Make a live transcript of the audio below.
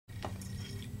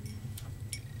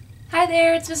Hi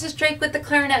there, it's Mrs. Drake with the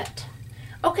clarinet.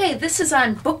 Okay, this is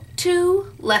on Book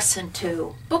 2, Lesson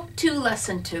 2. Book 2,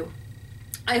 Lesson 2.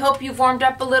 I hope you've warmed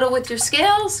up a little with your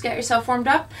scales, got yourself warmed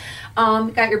up,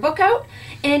 got your book out.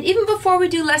 And even before we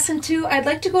do Lesson 2, I'd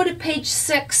like to go to page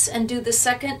 6 and do the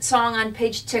second song on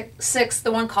page 6,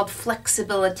 the one called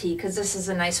Flexibility, because this is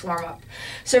a nice warm-up.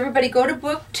 So everybody go to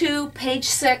Book 2, page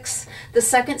 6, the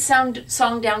second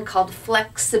song down called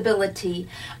Flexibility.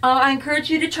 I encourage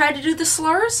you to try to do the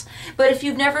slurs, but if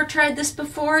you've never tried this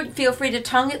before, feel free to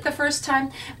tongue it the first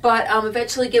time, but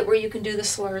eventually get where you can do the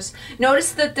slurs.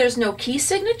 Notice that there's no key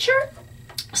signature,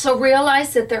 so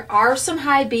realize that there are some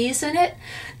high B's in it.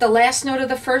 The last note of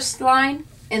the first line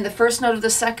and the first note of the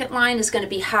second line is going to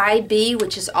be high B,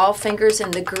 which is all fingers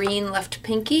in the green left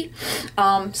pinky.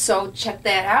 So check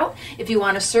that out. If you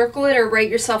want to circle it or write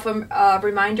yourself a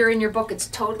reminder in your book, it's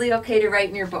totally okay to write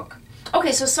in your book.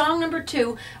 Okay, so song number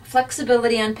 2,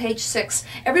 Flexibility on page 6.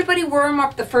 Everybody warm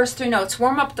up the first 3 notes.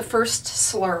 Warm up the first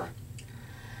slur.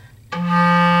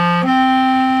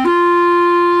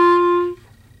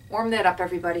 Warm that up,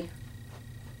 everybody.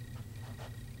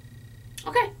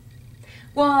 Okay.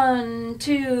 1,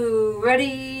 2,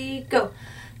 ready, go.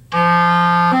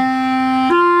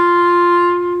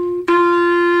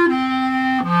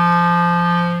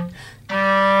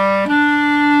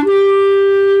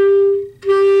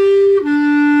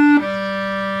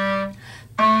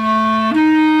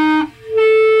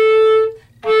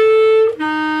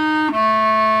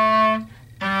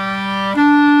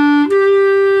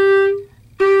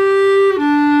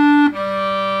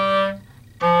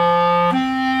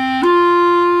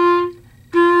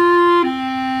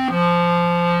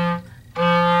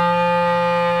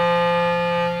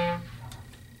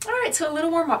 So a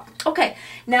little warm up. Okay,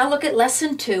 now look at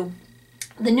lesson 2.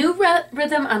 The new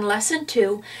rhythm on lesson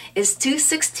 2 is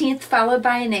 2/16 followed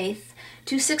by an eighth,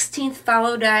 2/16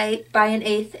 followed by an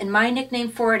eighth, and my nickname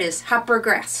for it is hopper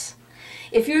grass.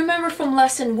 If you remember from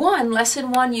lesson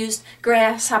 1 used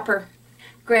grasshopper,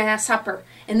 grasshopper,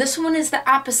 and this one is the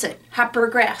opposite, hopper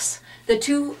grass.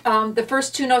 The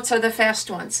first 2 notes are the fast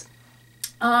ones.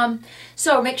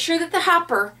 So make sure that the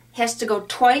hopper has to go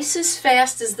twice as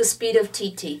fast as the speed of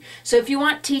TT. So if you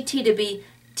want TT to be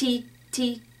T,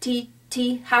 T, T,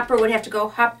 T, hopper would have to go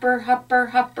hopper, hopper,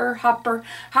 hopper, hopper.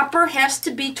 Hopper has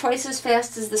to be twice as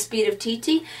fast as the speed of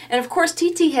TT. And of course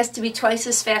TT has to be twice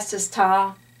as fast as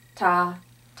ta, ta,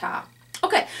 ta.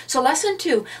 Okay, so lesson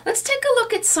 2. Let's take a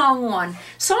look at song 1.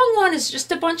 Song 1 is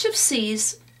just a bunch of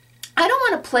C's. I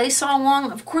don't want to play song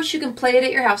 1. Of course you can play it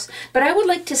at your house, but I would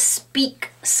like to speak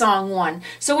song 1.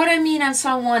 So what I mean on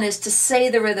song 1 is to say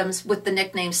the rhythms with the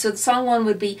nicknames. So song 1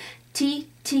 would be T,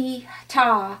 T,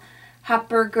 ta,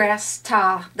 hopper, grass,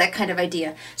 ta, that kind of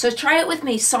idea. So try it with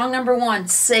me. Song number 1,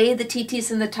 say the TTs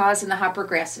and the tas and the hopper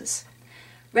grasses.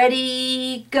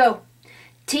 Ready, go.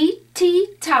 T, T,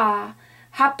 ta,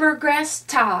 hopper, grass,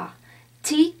 ta.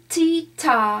 T, T,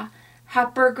 ta,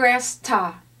 hopper, grass,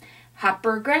 ta.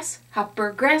 Hopper grass,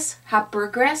 hopper grass, hopper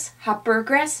grass, hopper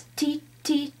grass, T,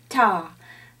 T, ta.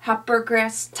 Hopper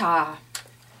grass, ta.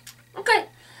 Okay,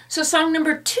 so song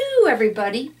number 2,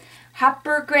 everybody.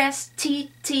 Hopper grass,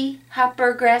 T, T,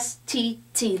 hopper grass, T,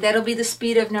 T. That'll be the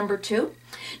speed of number 2.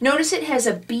 Notice it has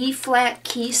a B flat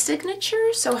key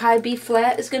signature, so high B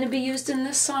flat is going to be used in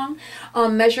this song.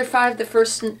 Measure 5, the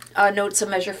first notes of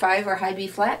measure 5 are high B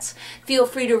flats. Feel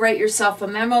free to write yourself a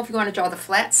memo if you want to draw the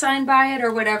flat sign by it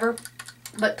or whatever.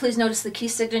 But please notice the key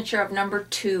signature of number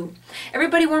 2.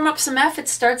 Everybody warm up some F. It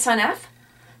starts on F.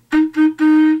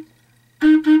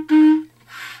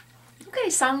 Okay,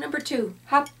 song number 2.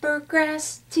 Hopper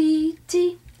grass, T,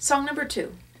 T. Song number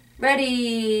 2.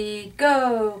 Ready,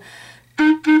 go.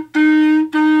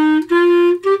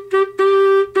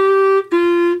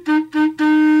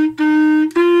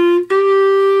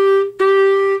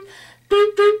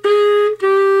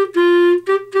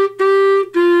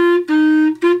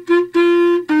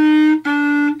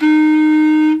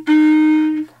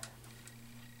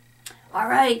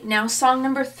 Now song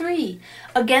number 3.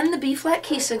 Again, the B flat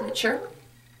key signature,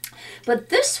 but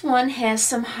this one has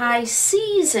some high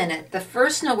C's in it. The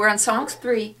first note, we're on song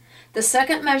 3. The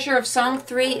second measure of song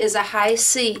 3 is a high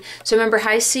C. So remember,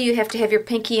 high C, you have to have your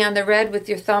pinky on the red with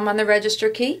your thumb on the register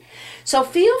key. So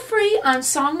feel free on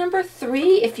song number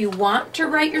 3, if you want to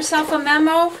write yourself a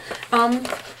memo.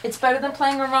 It's better than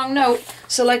playing a wrong note.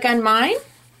 So like on mine,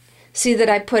 see that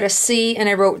I put a C and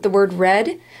I wrote the word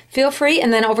red. Feel free,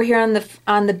 and then over here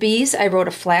on the B's, I wrote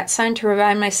a flat sign to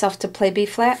remind myself to play B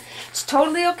flat. It's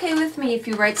totally okay with me if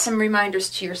you write some reminders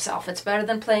to yourself. It's better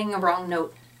than playing a wrong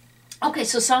note. Okay,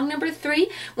 so song number 3,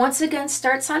 once again,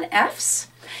 starts on F's.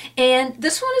 And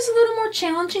this one is a little more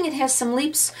challenging. It has some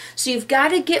leaps, so you've got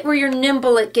to get where you're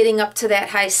nimble at getting up to that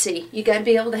high C. You got to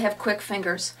be able to have quick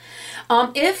fingers.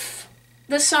 If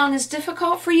this song is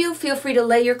difficult for you, feel free to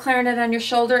lay your clarinet on your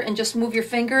shoulder and just move your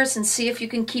fingers and see if you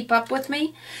can keep up with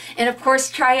me. And of course,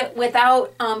 try it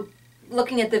without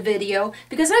looking at the video,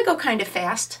 because I go kind of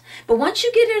fast. But once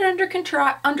you get it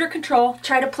under control,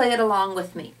 try to play it along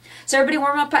with me. So everybody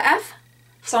warm up a F.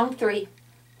 Song 3.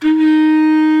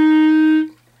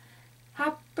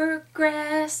 Hopper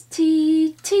grass,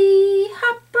 T, T,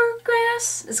 hopper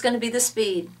grass is going to be the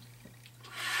speed.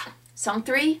 Song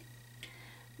 3.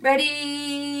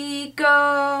 Ready,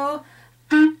 go.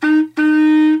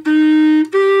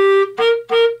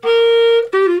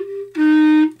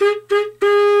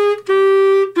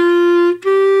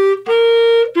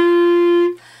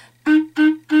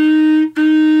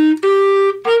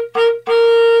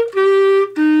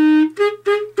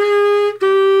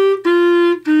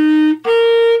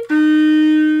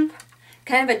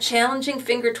 Kind of a challenging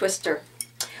finger twister.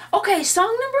 Okay,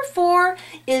 song number 4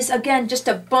 is, again, just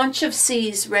a bunch of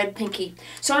C's, red, pinky.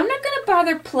 So I'm not going to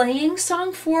bother playing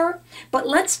song 4, but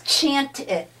let's chant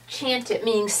it. Chant it,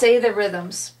 meaning say the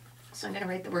rhythms. So I'm going to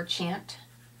write the word chant.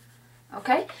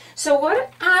 Okay, so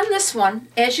what on this one,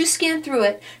 as you scan through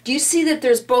it, do you see that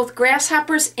there's both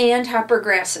grasshoppers and hopper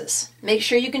grasses? Make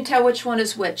sure you can tell which one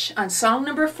is which. On song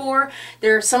number 4,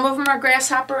 some of them are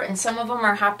grasshopper and some of them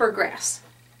are hopper grass.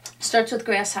 Starts with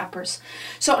grasshoppers.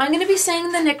 So I'm going to be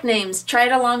saying the nicknames. Try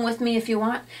it along with me if you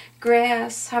want.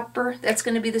 Grasshopper, that's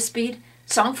going to be the speed.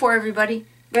 Song 4, everybody.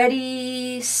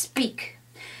 Ready, speak.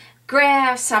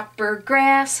 Grasshopper,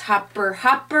 grasshopper,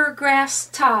 hopper, grass,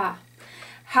 ta.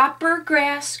 Hopper,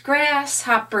 grass,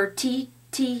 grasshopper, tee,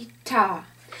 tee, ta.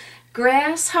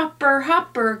 Grasshopper,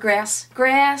 hopper, grass,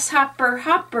 grasshopper,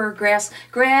 hopper, grass,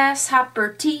 grasshopper,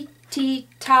 tee, tee,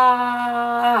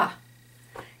 ta.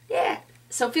 Yeah.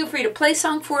 So feel free to play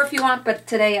song 4 if you want, but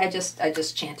today I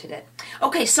just chanted it.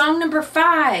 Okay, song number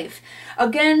 5.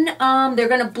 Again, they're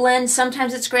going to blend.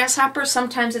 Sometimes it's grasshopper,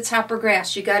 sometimes it's hopper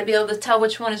grass. You got to be able to tell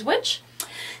which one is which.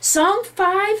 Song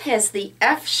 5 has the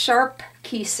F sharp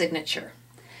key signature.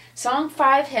 Song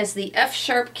 5 has the F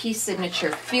sharp key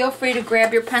signature. Feel free to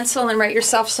grab your pencil and write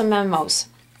yourself some memos.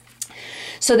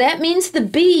 So that means the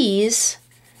B's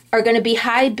are going to be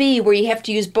high B, where you have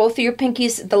to use both of your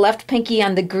pinkies, the left pinky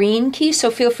on the green key, so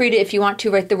feel free to, if you want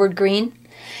to, write the word green.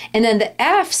 And then the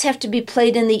F's have to be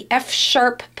played in the F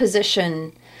sharp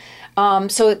position.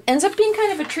 So it ends up being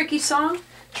kind of a tricky song,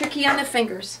 tricky on the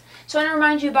fingers. So I want to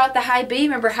remind you about the high B.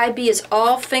 Remember, high B is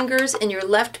all fingers, and your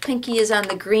left pinky is on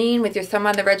the green with your thumb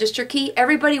on the register key.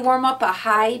 Everybody warm up a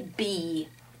high B.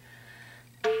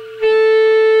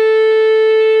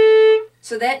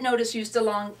 So that note is used a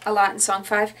lot in song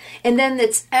 5. And then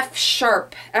it's F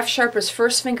sharp. F sharp is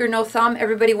first finger, no thumb.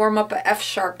 Everybody warm up a F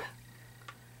sharp.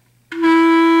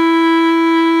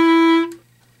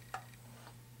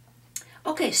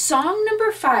 Okay, song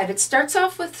number 5. It starts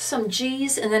off with some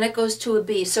G's and then it goes to a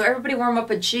B. So everybody warm up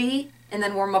a G and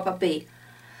then warm up a B.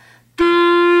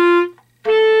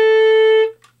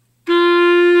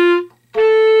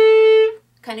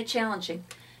 Kind of challenging.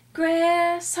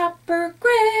 Grasshopper,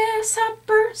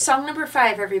 grasshopper. Song number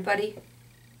 5, everybody.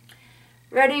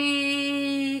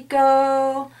 Ready,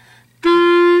 go.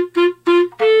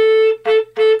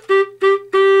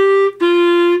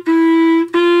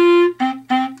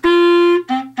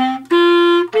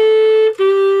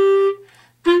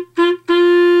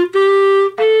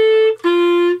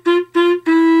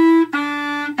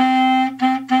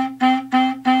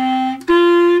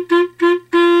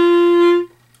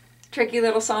 Tricky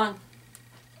little song.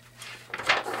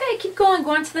 Okay, keep going.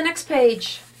 Go on to the next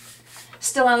page.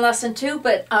 Still on lesson 2,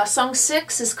 but song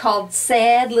 6 is called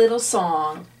Sad Little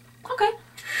Song. Okay.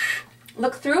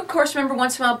 Look through. Of course, remember,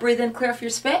 once in a while, breathe in, clear off your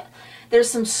spit.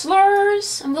 There's some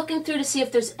slurs. I'm looking through to see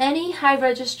if there's any high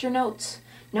register notes.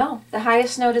 No, the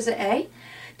highest note is an A.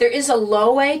 There is a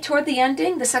low A toward the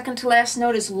ending. The second to last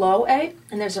note is low A,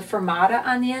 and there's a fermata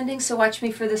on the ending, so watch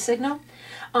me for the signal.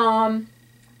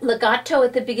 Legato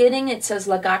at the beginning, it says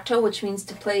legato, which means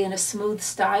to play in a smooth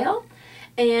style.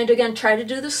 And again, try to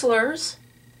do the slurs.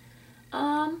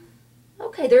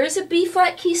 Okay, there is a B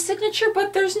flat key signature,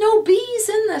 but there's no B's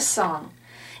in this song.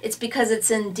 It's because it's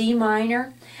in D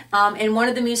minor. And one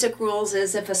of the music rules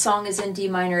is if a song is in D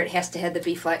minor, it has to have the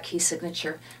B flat key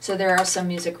signature. So there are some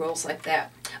music rules like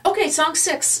that. Okay, song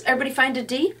 6. Everybody find a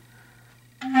D?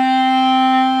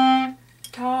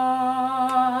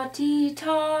 Ta, ti,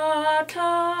 ta,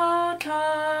 ta,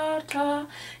 ta, ta.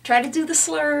 Try to do the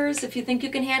slurs. If you think you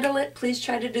can handle it, please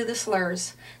try to do the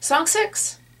slurs. Song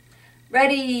 6.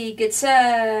 Ready, get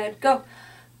set, go.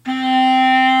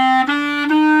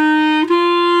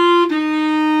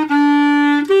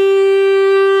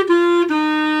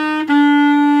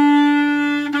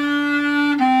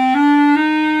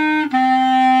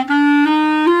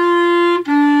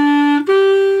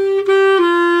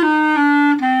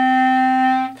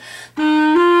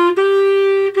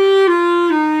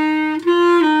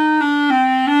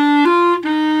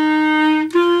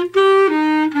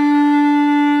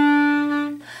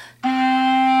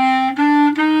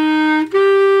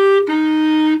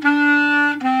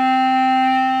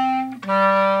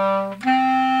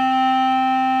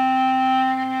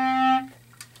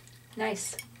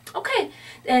 Nice. Okay,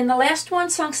 and the last one,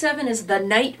 song 7, is The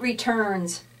Night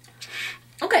Returns.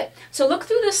 Okay, so look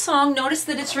through this song. Notice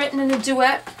that it's written in a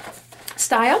duet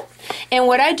style. And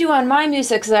what I do on my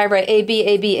music is I write A, B,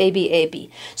 A, B, A, B, A, B.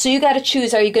 So you got to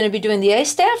choose, are you going to be doing the A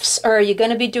staffs or are you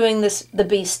going to be doing the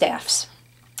B staffs?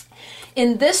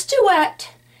 In this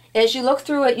duet, as you look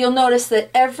through it, you'll notice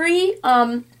that every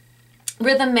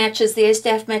rhythm matches, the A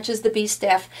staff matches the B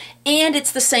staff, and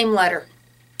it's the same letter.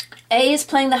 A is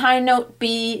playing the high note,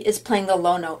 B is playing the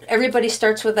low note. Everybody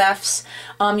starts with Fs.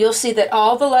 You'll see that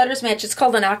all the letters match. It's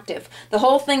called an octave. The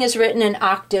whole thing is written in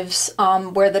octaves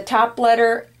where the top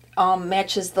letter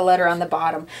matches the letter on the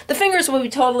bottom. The fingers will be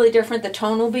totally different, the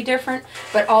tone will be different,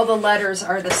 but all the letters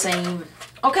are the same.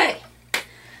 Okay,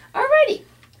 alrighty.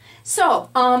 So,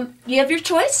 you have your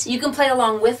choice. You can play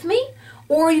along with me,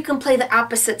 or you can play the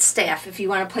opposite staff if you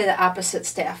want to play the opposite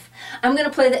staff. I'm going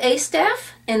to play the A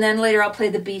staff, and then later I'll play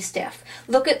the B staff.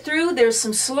 Look it through. There's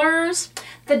some slurs.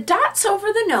 The dots over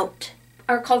the note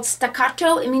are called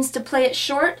staccato. It means to play it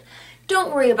short.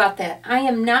 Don't worry about that. I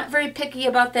am not very picky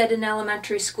about that in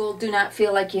elementary school. Do not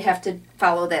feel like you have to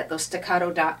follow that, those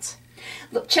staccato dots.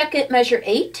 Look, check it, measure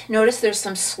 8. Notice there's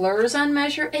some slurs on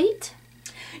measure 8.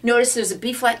 Notice there's a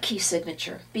B-flat key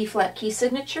signature. B-flat key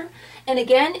signature. And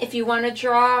again, if you want to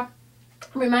draw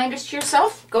reminders to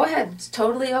yourself, go ahead. It's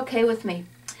totally okay with me.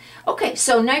 Okay,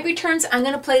 so Night Returns, I'm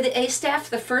going to play the A staff.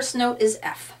 The first note is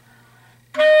F.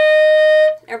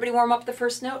 Everybody warm up the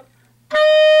first note.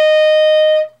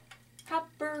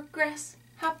 Hopper grass,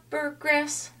 hopper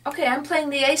grass. Okay, I'm playing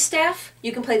the A staff.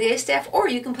 You can play the A staff or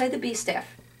you can play the B staff.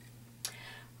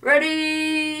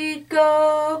 Ready,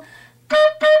 go.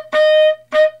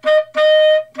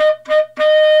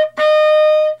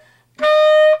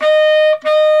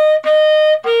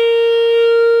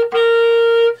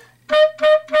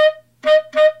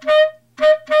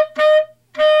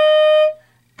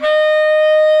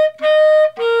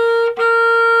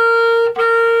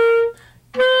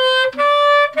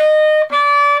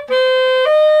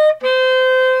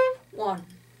 One,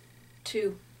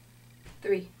 two,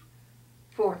 three,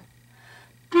 four.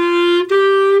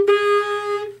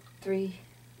 3,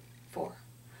 4.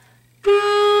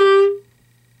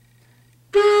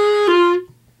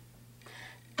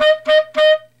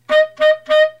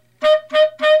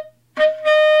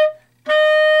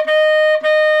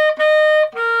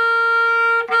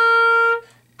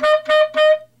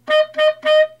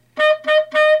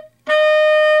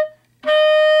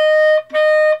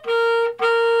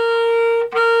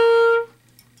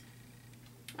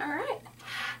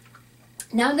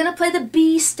 Now I'm going to play the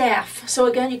B staff. So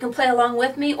again, you can play along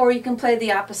with me or you can play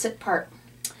the opposite part.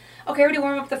 Okay, ready to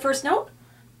warm up the first note?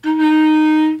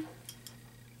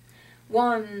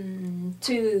 1,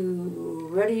 2,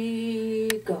 ready,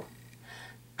 go.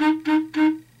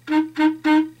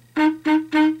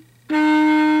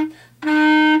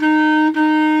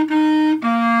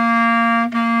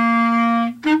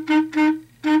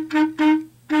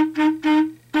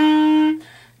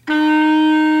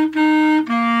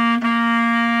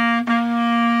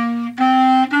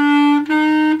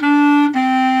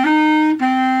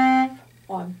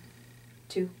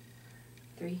 Two,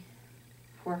 three,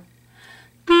 four.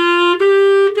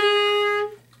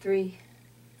 3,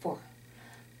 4.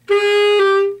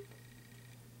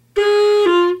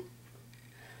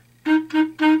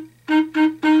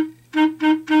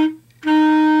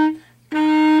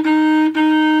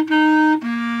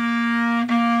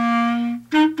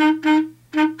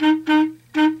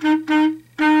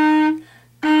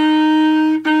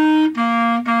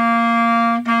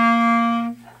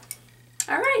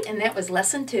 All right, and that was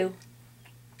lesson 2.